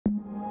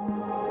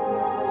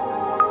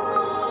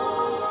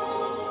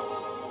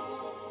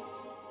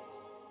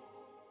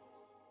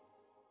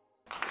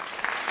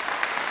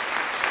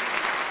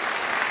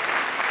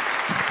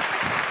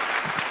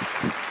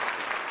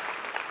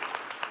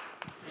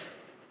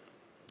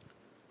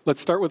Let's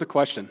start with a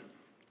question.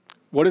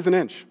 What is an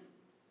inch?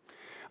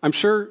 I'm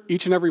sure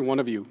each and every one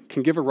of you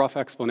can give a rough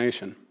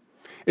explanation.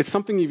 It's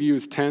something you've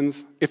used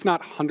tens, if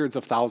not hundreds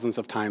of thousands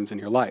of times in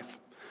your life.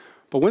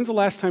 But when's the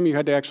last time you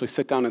had to actually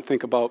sit down and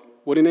think about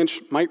what an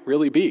inch might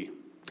really be?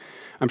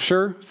 I'm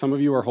sure some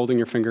of you are holding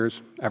your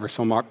fingers ever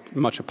so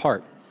much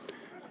apart.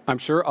 I'm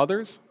sure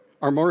others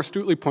are more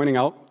astutely pointing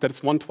out that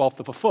it's 1/12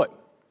 of a foot.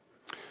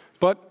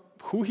 But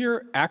who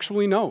here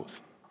actually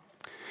knows?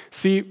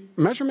 See,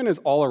 measurement is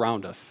all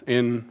around us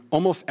in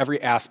almost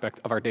every aspect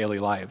of our daily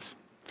lives.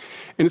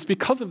 And it's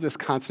because of this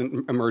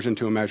constant immersion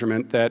to a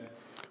measurement that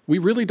we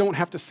really don't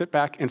have to sit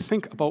back and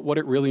think about what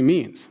it really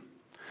means.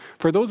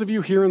 For those of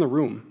you here in the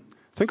room,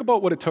 think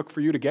about what it took for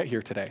you to get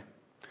here today.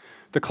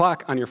 The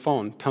clock on your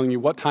phone telling you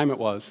what time it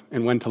was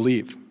and when to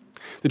leave.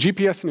 The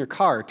GPS in your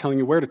car telling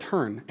you where to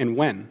turn and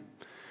when.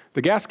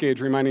 The gas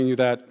gauge reminding you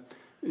that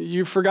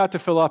you forgot to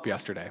fill up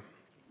yesterday.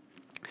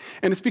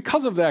 And it's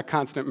because of that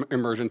constant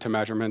immersion to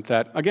measurement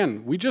that,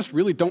 again, we just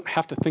really don't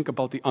have to think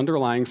about the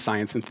underlying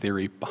science and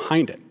theory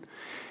behind it.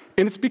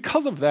 And it's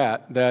because of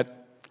that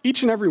that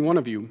each and every one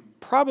of you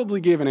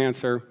probably gave an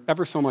answer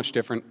ever so much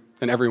different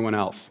than everyone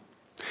else.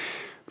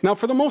 Now,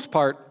 for the most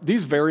part,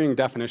 these varying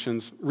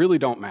definitions really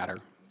don't matter.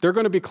 They're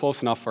going to be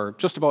close enough for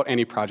just about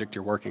any project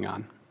you're working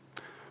on.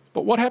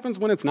 But what happens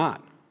when it's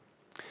not?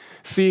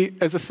 See,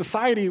 as a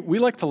society, we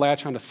like to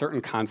latch onto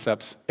certain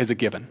concepts as a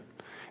given.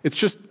 It's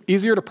just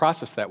easier to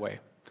process that way.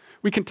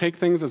 We can take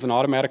things as an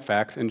automatic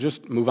fact and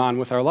just move on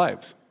with our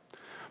lives.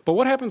 But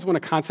what happens when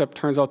a concept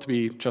turns out to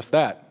be just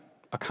that,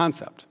 a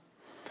concept?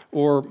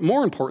 Or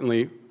more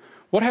importantly,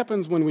 what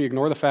happens when we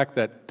ignore the fact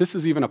that this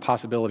is even a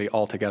possibility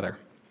altogether?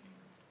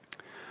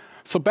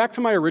 So back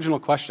to my original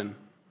question,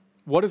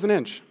 what is an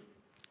inch?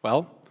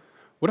 Well,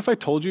 what if I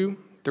told you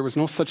there was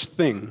no such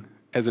thing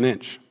as an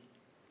inch?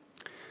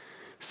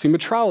 See,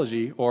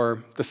 metrology,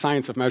 or the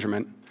science of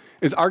measurement,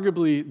 is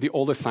arguably the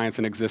oldest science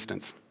in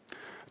existence.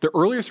 The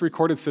earliest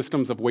recorded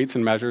systems of weights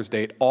and measures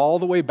date all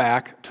the way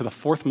back to the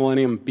 4th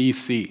millennium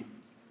BC.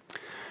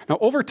 Now,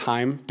 over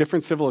time,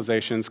 different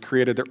civilizations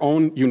created their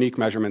own unique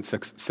measurement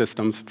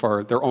systems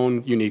for their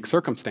own unique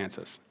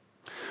circumstances.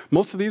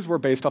 Most of these were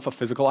based off of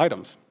physical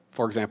items.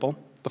 For example,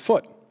 the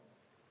foot.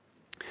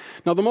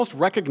 Now, the most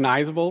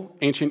recognizable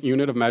ancient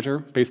unit of measure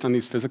based on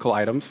these physical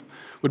items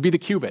would be the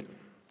cubit.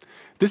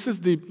 This is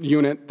the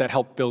unit that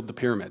helped build the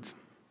pyramids.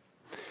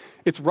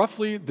 It's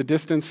roughly the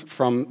distance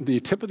from the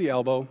tip of the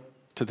elbow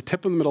to the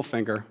tip of the middle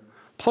finger,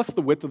 plus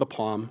the width of the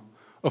palm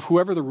of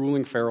whoever the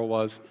ruling pharaoh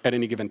was at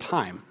any given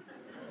time.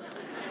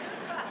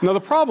 Now, the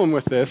problem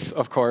with this,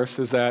 of course,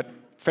 is that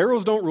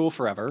pharaohs don't rule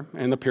forever,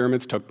 and the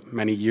pyramids took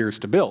many years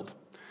to build.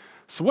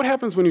 So what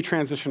happens when you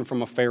transition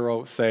from a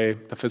pharaoh, say,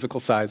 the physical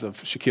size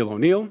of Shaquille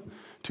O'Neal,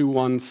 to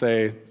one,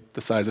 say,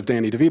 the size of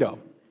Danny DeVito?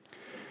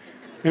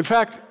 In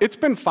fact, it's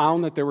been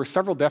found that there were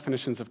several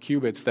definitions of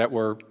cubits that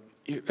were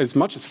as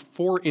much as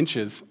 4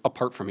 inches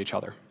apart from each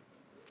other.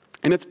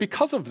 And it's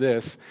because of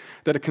this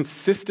that a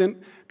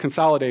consistent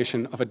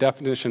consolidation of a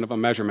definition of a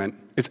measurement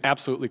is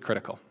absolutely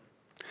critical.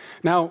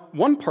 Now,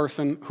 one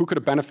person who could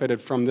have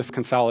benefited from this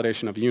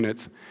consolidation of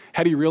units,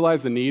 had he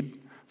realized the need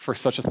for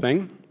such a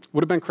thing,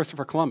 would have been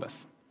Christopher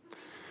Columbus.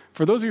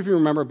 For those of you who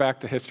remember back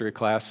to history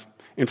class,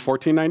 in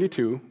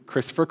 1492,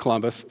 Christopher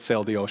Columbus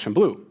sailed the ocean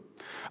blue.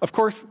 Of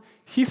course,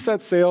 he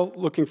set sail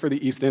looking for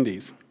the East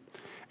Indies.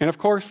 And of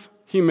course,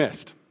 he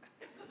missed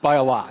by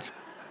a lot.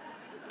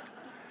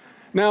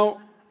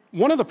 Now,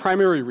 one of the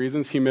primary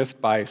reasons he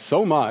missed by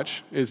so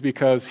much is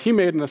because he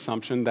made an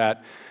assumption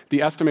that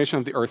the estimation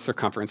of the Earth's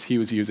circumference he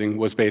was using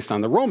was based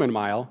on the Roman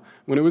mile,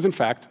 when it was in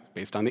fact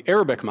based on the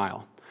Arabic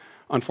mile.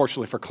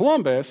 Unfortunately for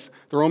Columbus,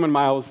 the Roman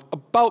mile was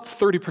about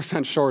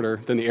 30% shorter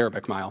than the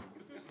Arabic mile.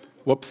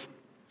 Whoops.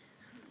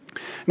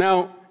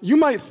 Now, you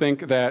might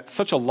think that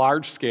such a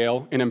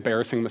large-scale and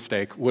embarrassing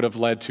mistake would have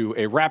led to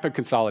a rapid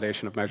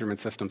consolidation of measurement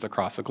systems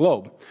across the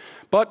globe.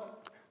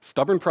 But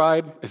stubborn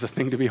pride is a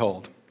thing to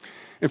behold.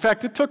 In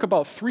fact, it took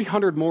about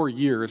 300 more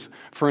years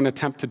for an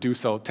attempt to do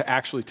so to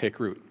actually take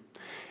root.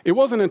 It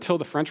wasn't until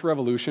the French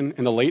Revolution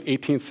in the late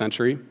 18th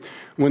century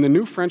when the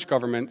new French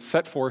government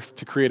set forth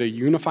to create a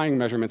unifying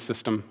measurement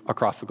system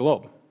across the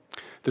globe.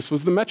 This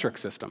was the metric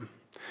system.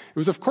 It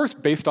was, of course,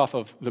 based off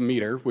of the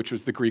meter, which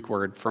was the Greek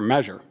word for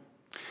measure.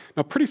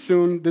 Now, pretty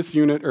soon, this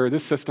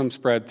system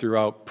spread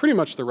throughout pretty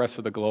much the rest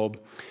of the globe.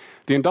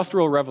 The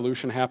Industrial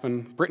Revolution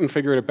happened. Britain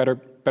figured it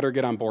better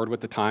get on board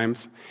with the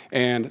times.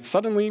 And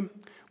suddenly,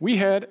 we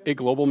had a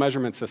global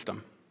measurement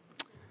system.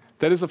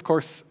 That is, of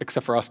course,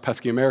 except for us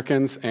pesky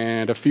Americans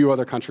and a few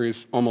other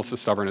countries almost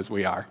as stubborn as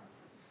we are.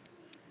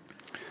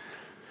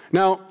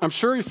 Now, I'm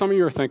sure some of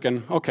you are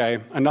thinking, okay,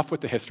 enough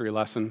with the history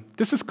lesson.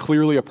 This is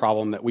clearly a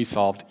problem that we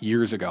solved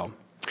years ago.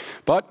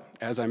 But,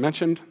 as I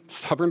mentioned,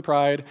 stubborn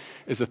pride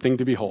is a thing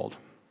to behold.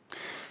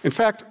 In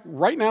fact,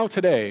 right now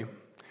today,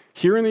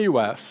 here in the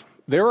US,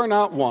 there are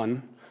not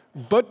one,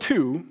 but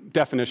 2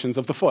 definitions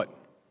of the foot.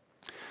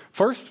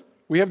 First,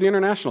 we have the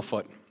international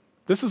foot.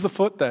 This is the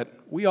foot that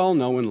we all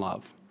know and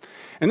love.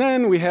 And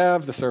then we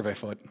have the survey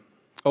foot.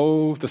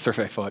 Oh, the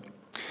survey foot.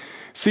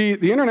 See,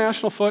 the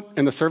international foot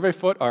and the survey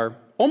foot are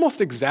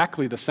almost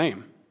exactly the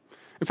same.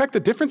 In fact, the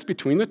difference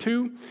between the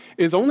two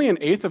is only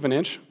 1/8 of an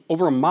inch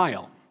over a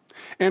mile.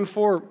 And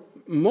for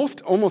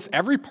almost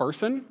every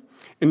person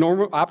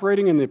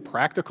operating in the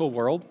practical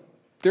world,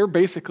 they're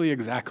basically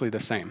exactly the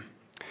same.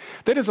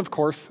 That is, of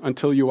course,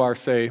 until you are,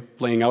 say,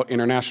 laying out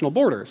international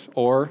borders,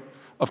 or,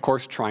 of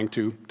course, trying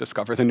to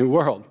discover the new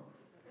world.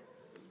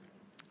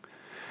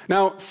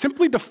 Now,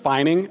 simply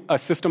defining a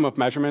system of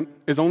measurement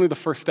is only the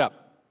first step.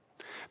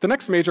 The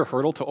next major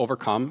hurdle to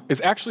overcome is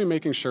actually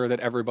making sure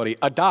that everybody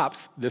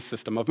adopts this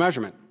system of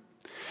measurement.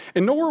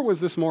 And nowhere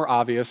was this more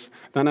obvious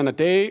than on a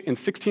day in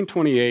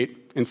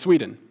 1628 in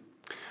Sweden.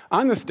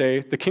 On this day,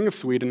 the King of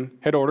Sweden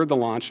had ordered the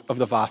launch of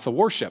the Vasa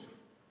warship.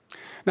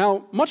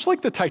 Now, much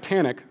like the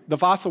Titanic, the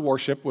Vasa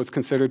warship was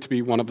considered to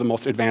be one of the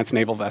most advanced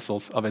naval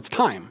vessels of its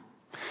time.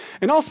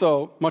 And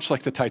also, much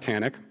like the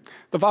Titanic,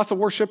 the Vasa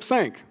warship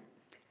sank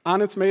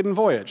on its maiden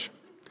voyage.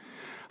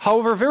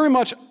 However, very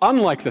much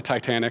unlike the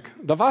Titanic,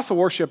 the Vasa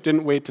warship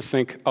didn't wait to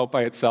sink out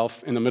by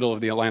itself in the middle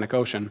of the Atlantic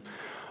Ocean.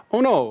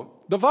 Oh no,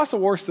 the Vasa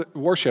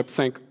warship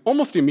sank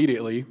almost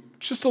immediately,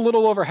 just a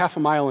little over half a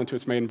mile into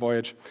its maiden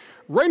voyage,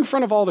 right in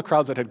front of all the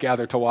crowds that had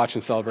gathered to watch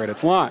and celebrate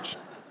its launch.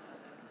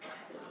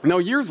 Now,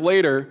 years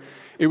later,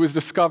 it was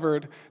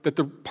discovered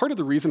that part of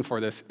the reason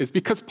for this is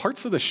because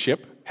parts of the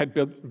ship had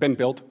been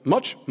built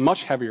much,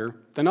 much heavier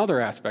than other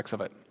aspects of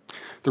it.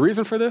 The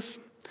reason for this?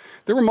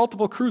 There were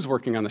multiple crews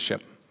working on the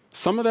ship.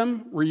 Some of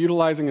them were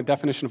utilizing a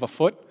definition of a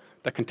foot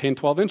that contained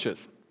 12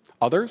 inches.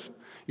 Others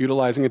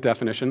utilizing a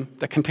definition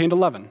that contained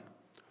 11.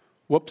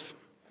 Whoops.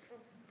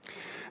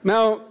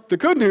 Now, the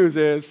good news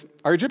is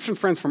our Egyptian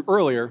friends from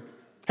earlier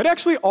had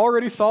actually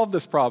already solved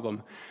this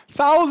problem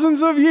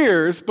thousands of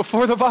years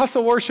before the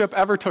Vasa warship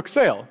ever took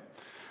sail.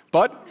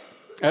 But,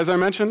 as I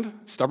mentioned,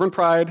 stubborn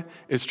pride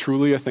is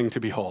truly a thing to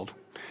behold.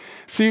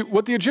 See,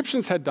 what the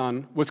Egyptians had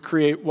done was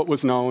create what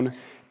was known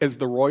as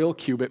the royal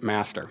cubit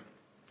master.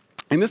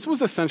 And this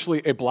was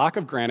essentially a block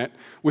of granite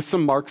with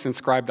some marks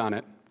inscribed on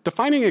it,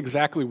 defining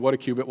exactly what a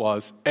cubit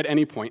was at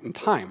any point in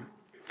time.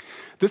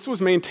 This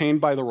was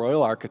maintained by the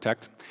royal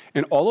architect,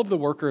 and all of the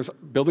workers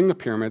building the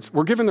pyramids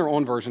were given their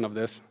own version of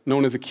this,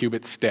 known as a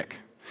cubit stick.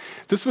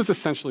 This was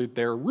essentially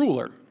their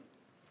ruler.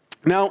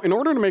 Now, in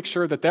order to make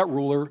sure that that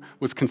ruler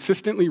was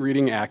consistently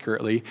reading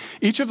accurately,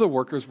 each of the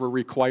workers were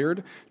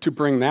required to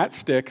bring that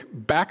stick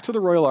back to the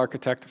royal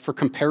architect for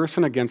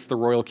comparison against the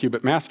royal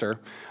cubit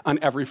master on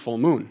every full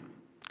moon.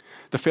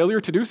 The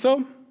failure to do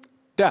so?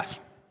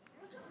 Death.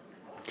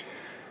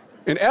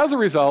 And as a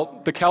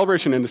result, the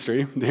calibration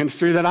industry, the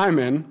industry that I'm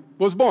in,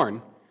 was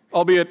born,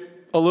 albeit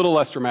a little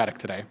less dramatic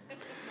today.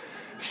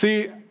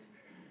 See,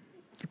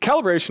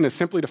 calibration is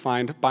simply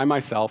defined by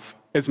myself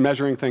as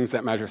measuring things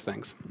that measure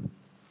things.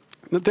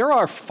 There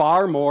are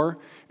far more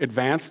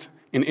advanced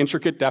and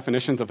intricate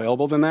definitions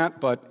available than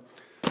that, but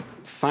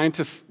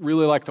scientists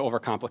really like to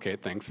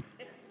overcomplicate things.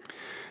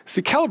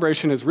 See,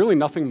 calibration is really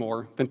nothing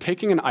more than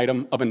taking an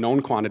item of a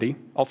known quantity,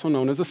 also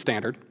known as a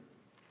standard,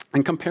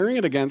 and comparing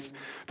it against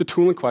the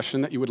tool in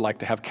question that you would like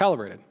to have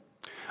calibrated.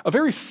 A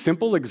very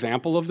simple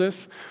example of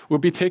this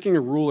would be taking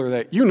a ruler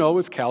that you know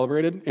is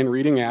calibrated and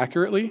reading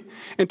accurately,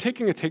 and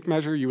taking a tape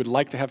measure you would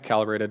like to have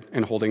calibrated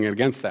and holding it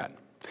against that.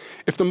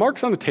 If the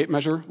marks on the tape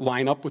measure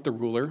line up with the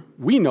ruler,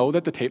 we know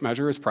that the tape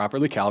measure is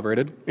properly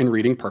calibrated and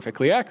reading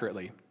perfectly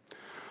accurately.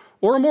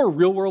 Or a more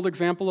real-world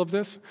example of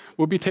this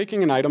would be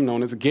taking an item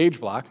known as a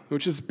gauge block,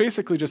 which is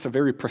basically just a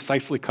very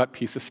precisely cut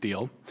piece of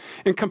steel,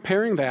 and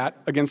comparing that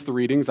against the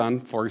readings on,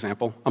 for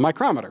example, a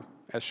micrometer,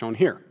 as shown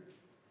here.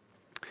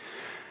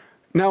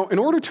 Now, in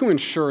order to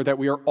ensure that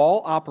we are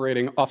all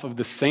operating off of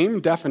the same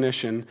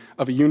definition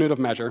of a unit of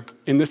measure,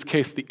 in this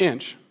case the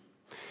inch,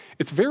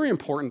 it's very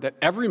important that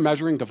every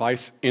measuring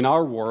device in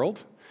our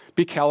world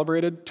be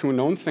calibrated to a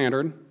known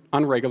standard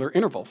on regular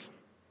intervals.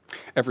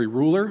 Every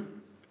ruler,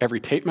 every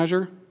tape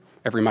measure,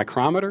 every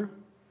micrometer,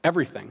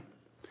 everything.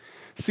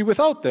 See,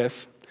 without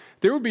this,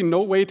 there would be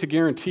no way to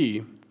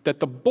guarantee that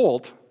the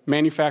bolt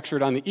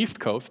manufactured on the East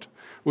Coast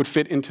would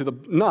fit into the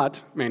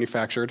nut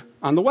manufactured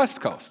on the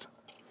West Coast.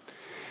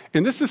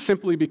 And this is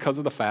simply because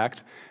of the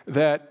fact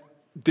that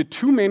the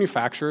two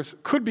manufacturers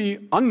could be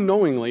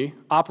unknowingly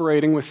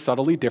operating with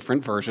subtly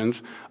different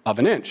versions of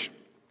an inch.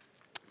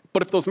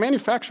 But if those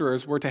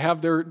manufacturers were to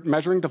have their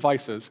measuring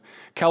devices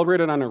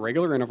calibrated on a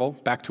regular interval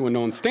back to a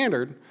known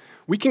standard,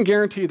 we can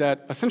guarantee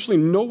that essentially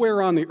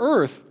nowhere on the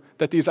earth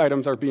that these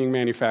items are being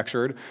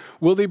manufactured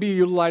will they be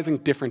utilizing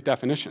different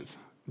definitions.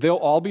 They'll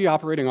all be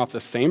operating off the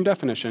same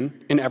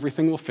definition, and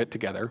everything will fit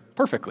together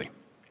perfectly.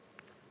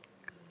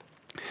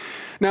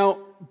 Now,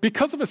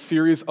 because of a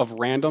series of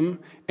random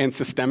and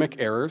systemic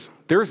errors,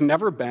 there has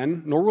never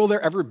been, nor will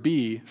there ever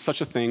be,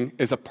 such a thing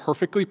as a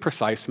perfectly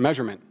precise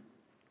measurement.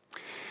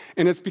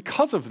 And it's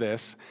because of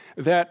this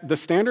that the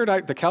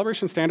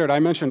calibration standard I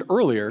mentioned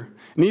earlier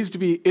needs to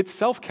be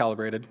itself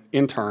calibrated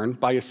in turn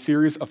by a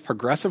series of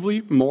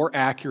progressively more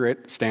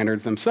accurate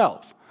standards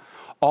themselves,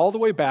 all the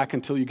way back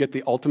until you get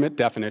the ultimate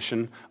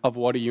definition of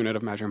what a unit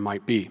of measure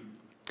might be.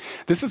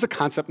 This is a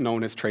concept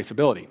known as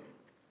traceability.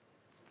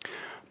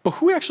 But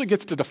who actually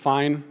gets to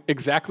define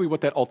exactly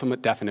what that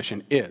ultimate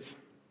definition is?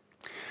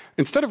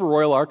 Instead of a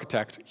royal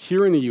architect,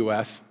 here in the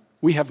US,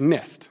 we have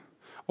NIST,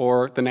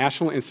 or the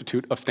National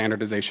Institute of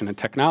Standardization and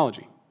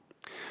Technology.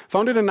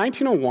 Founded in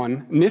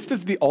 1901, NIST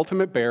is the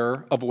ultimate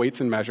bearer of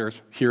weights and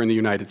measures here in the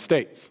United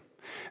States.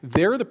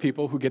 They're the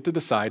people who get to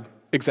decide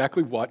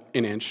exactly what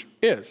an inch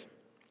is.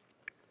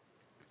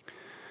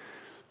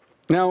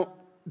 Now,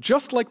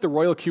 just like the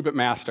Royal Cubit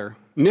Master,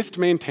 NIST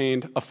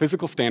maintained a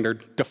physical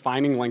standard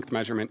defining length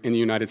measurement in the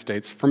United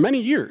States for many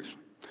years.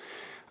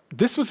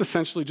 This was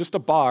essentially just a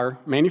bar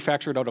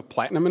manufactured out of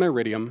platinum and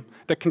iridium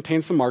that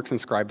contained some marks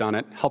inscribed on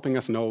it, helping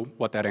us know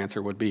what that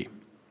answer would be.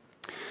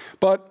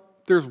 But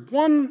there's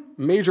one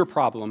major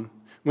problem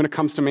when it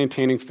comes to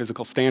maintaining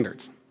physical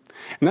standards,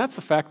 and that's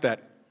the fact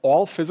that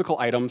all physical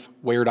items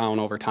wear down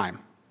over time.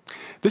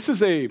 This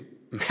is a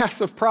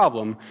massive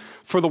problem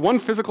for the one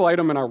physical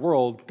item in our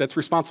world that's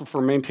responsible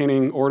for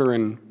maintaining order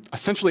in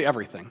essentially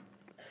everything.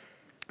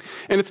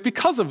 And it's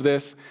because of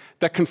this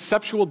that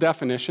conceptual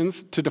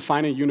definitions to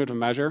define a unit of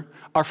measure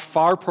are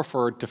far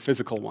preferred to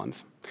physical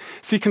ones.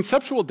 See,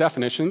 conceptual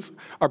definitions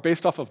are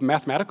based off of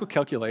mathematical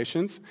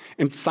calculations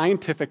and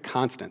scientific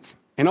constants.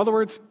 In other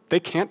words, they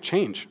can't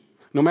change,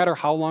 no matter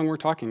how long we're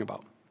talking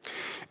about.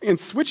 And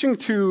switching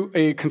to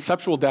a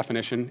conceptual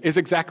definition is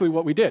exactly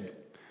what we did.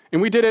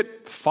 And we did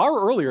it far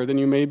earlier than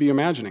you may be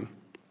imagining.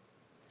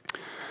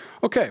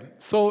 Okay,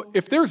 so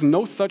if there's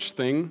no such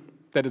thing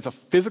that is a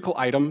physical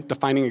item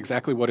defining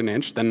exactly what an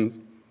inch,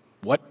 then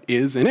what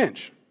is an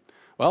inch?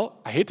 Well,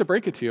 I hate to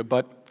break it to you,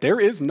 but there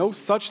is no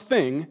such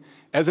thing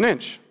as an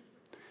inch.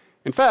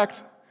 In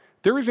fact,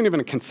 there isn't even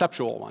a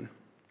conceptual one.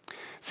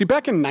 See,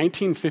 back in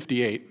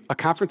 1958, a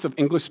conference of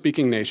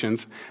English-speaking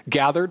nations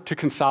gathered to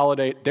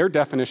consolidate their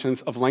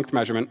definitions of length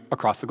measurement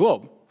across the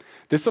globe.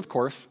 This, of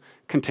course,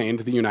 contained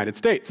the United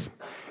States.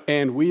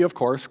 And we, of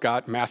course,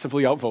 got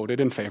massively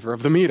outvoted in favor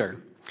of the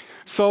meter.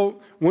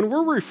 So when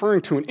we're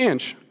referring to an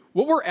inch,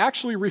 what we're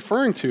actually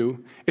referring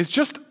to is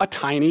just a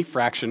tiny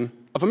fraction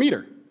of a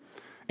meter.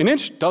 An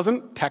inch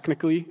doesn't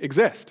technically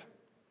exist.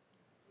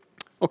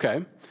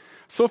 Okay,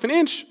 so if an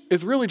inch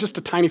is really just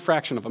a tiny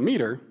fraction of a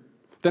meter,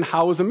 then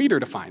how is a meter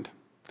defined?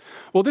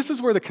 Well, this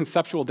is where the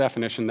conceptual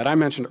definition that I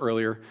mentioned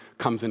earlier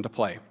comes into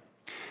play.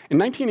 In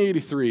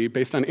 1983,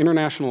 based on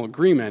international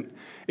agreement,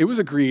 it was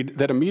agreed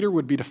that a meter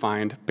would be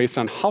defined based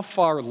on how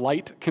far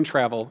light can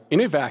travel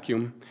in a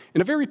vacuum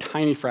in a very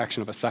tiny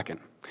fraction of a second.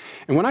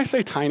 And when I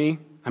say tiny,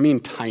 I mean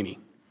tiny.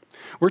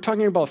 We're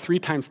talking about 3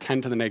 times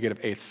 10 to the negative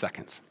 8th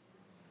seconds.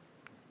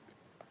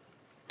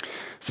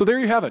 So there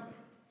you have it.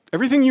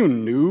 Everything you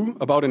knew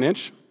about an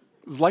inch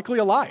was likely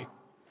a lie.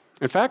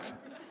 In fact,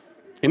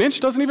 an inch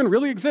doesn't even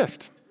really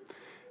exist.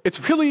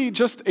 It's really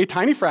just a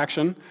tiny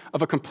fraction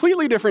of a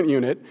completely different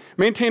unit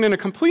maintained in a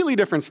completely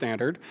different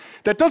standard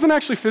that doesn't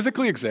actually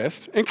physically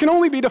exist and can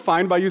only be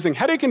defined by using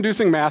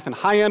headache-inducing math and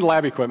high-end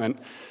lab equipment.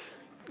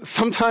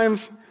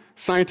 Sometimes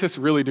scientists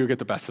really do get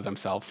the best of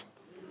themselves.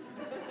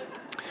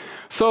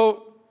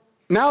 So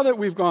now that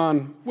we've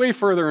gone way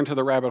further into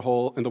the rabbit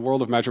hole in the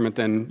world of measurement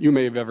than you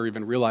may have ever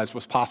even realized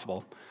was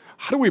possible,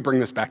 how do we bring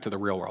this back to the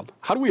real world?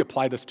 How do we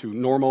apply this to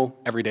normal,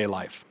 everyday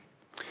life?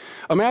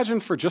 Imagine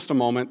for just a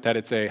moment that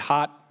it's a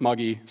hot,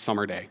 muggy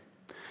summer day.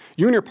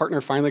 You and your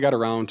partner finally got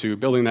around to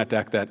building that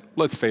deck that,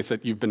 let's face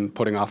it, you've been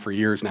putting off for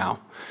years now.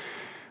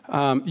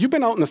 You've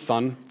been out in the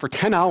sun for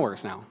 10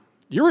 hours now.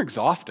 You're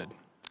exhausted.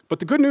 But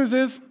the good news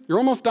is you're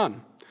almost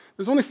done.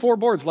 There's only 4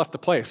 boards left to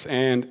place,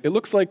 and it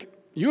looks like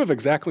you have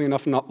exactly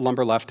enough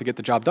lumber left to get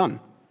the job done.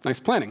 Nice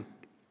planning.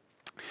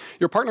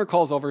 Your partner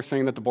calls over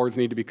saying that the boards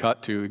need to be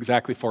cut to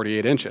exactly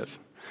 48 inches.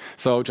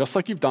 So just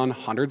like you've done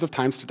hundreds of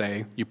times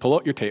today, you pull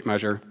out your tape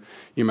measure,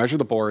 you measure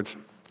the boards,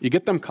 you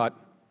get them cut,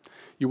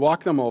 you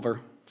walk them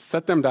over,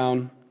 set them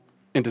down,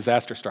 and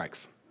disaster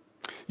strikes.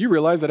 You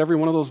realize that every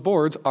one of those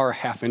boards are a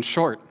 ½ inch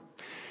short.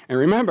 And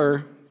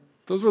remember,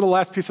 those were the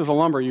last pieces of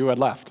lumber you had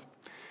left.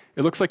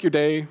 It looks like your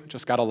day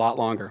just got a lot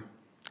longer.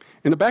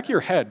 In the back of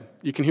your head,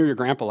 you can hear your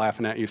grandpa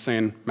laughing at you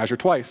saying, measure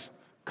twice,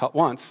 cut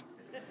once.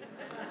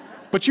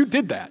 But you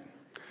did that.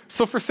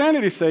 So for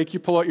sanity's sake, you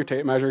pull out your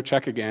tape measure,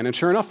 check again, and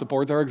sure enough, the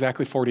boards are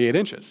exactly 48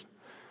 inches.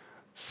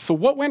 So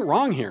what went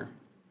wrong here?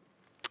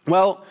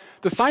 Well,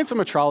 the science of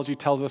metrology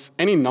tells us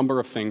any number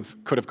of things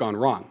could have gone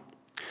wrong.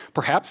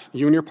 Perhaps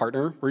you and your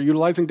partner were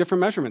utilizing different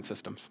measurement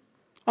systems.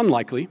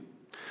 Unlikely.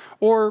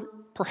 Or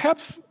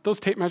perhaps those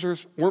tape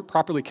measures weren't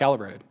properly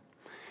calibrated.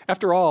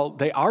 After all,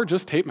 they are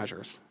just tape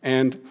measures,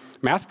 and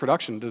mass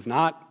production does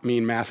not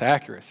mean mass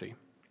accuracy.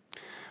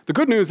 The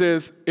good news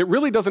is, it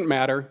really doesn't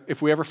matter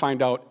if we ever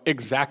find out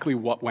exactly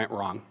what went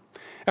wrong.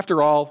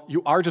 After all,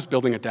 you are just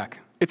building a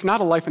deck. It's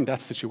not a life and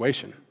death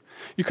situation.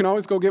 You can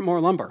always go get more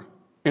lumber.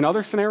 In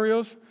other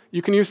scenarios,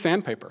 you can use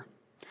sandpaper.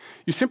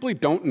 You simply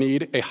don't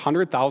need a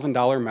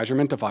 $100,000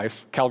 measurement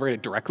device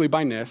calibrated directly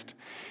by NIST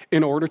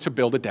in order to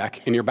build a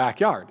deck in your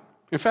backyard.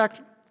 In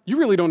fact, you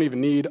really don't even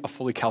need a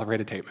fully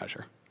calibrated tape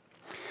measure.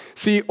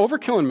 See,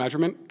 overkill in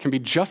measurement can be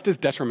just as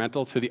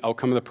detrimental to the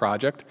outcome of the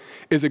project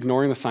as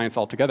ignoring the science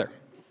altogether.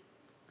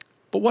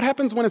 But what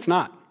happens when it's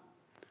not?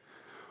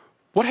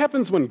 What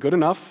happens when good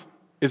enough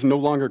is no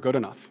longer good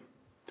enough?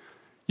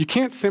 You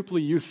can't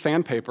simply use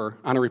sandpaper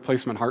on a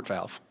replacement heart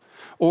valve.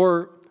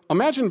 Or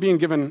imagine being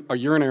given a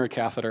urinary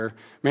catheter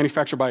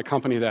manufactured by a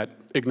company that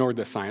ignored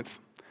this science.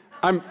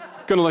 I'm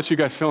going to let you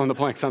guys fill in the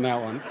blanks on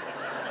that one.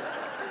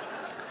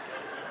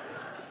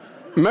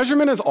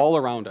 Measurement is all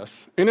around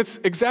us, and it's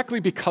exactly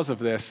because of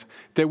this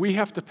that we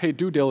have to pay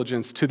due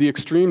diligence to the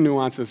extreme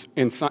nuances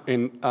and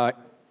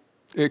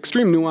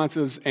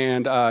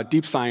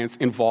deep science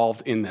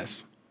involved in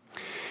this.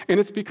 And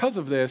it's because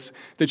of this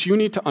that you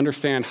need to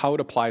understand how it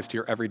applies to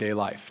your everyday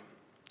life.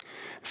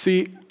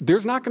 See,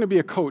 there's not going to be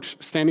a coach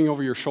standing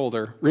over your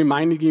shoulder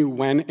reminding you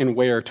when and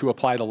where to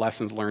apply the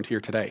lessons learned here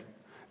today.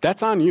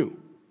 That's on you.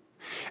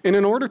 And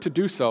in order to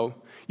do so,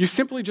 you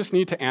simply just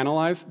need to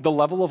analyze the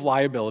level of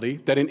liability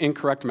that an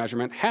incorrect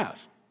measurement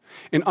has,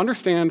 and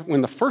understand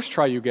when the first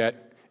try you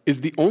get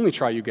is the only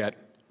try you get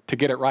to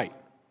get it right.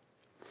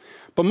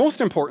 But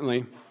most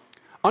importantly,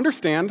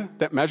 understand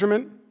that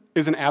measurement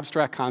is an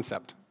abstract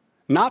concept,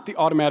 not the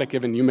automatic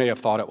given you may have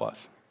thought it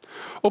was.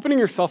 Opening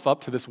yourself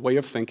up to this way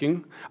of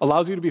thinking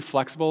allows you to be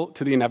flexible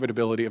to the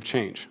inevitability of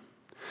change,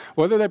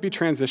 whether that be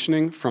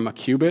transitioning from a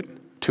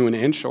cubit to an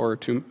inch or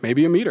to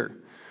maybe a meter,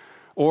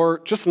 or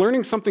just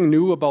learning something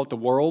new about the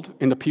world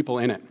and the people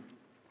in it.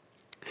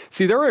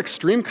 See, there are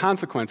extreme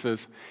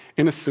consequences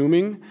in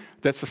assuming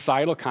that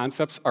societal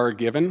concepts are a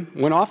given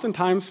when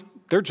oftentimes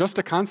they're just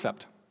a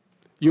concept.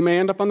 You may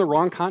end up on the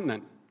wrong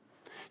continent.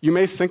 You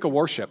may sink a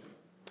warship.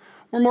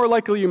 Or more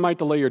likely, you might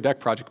delay your deck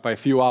project by a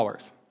few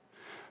hours.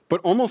 But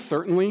almost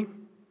certainly,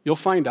 you'll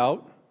find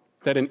out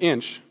that an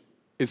inch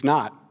is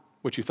not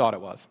what you thought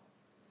it was.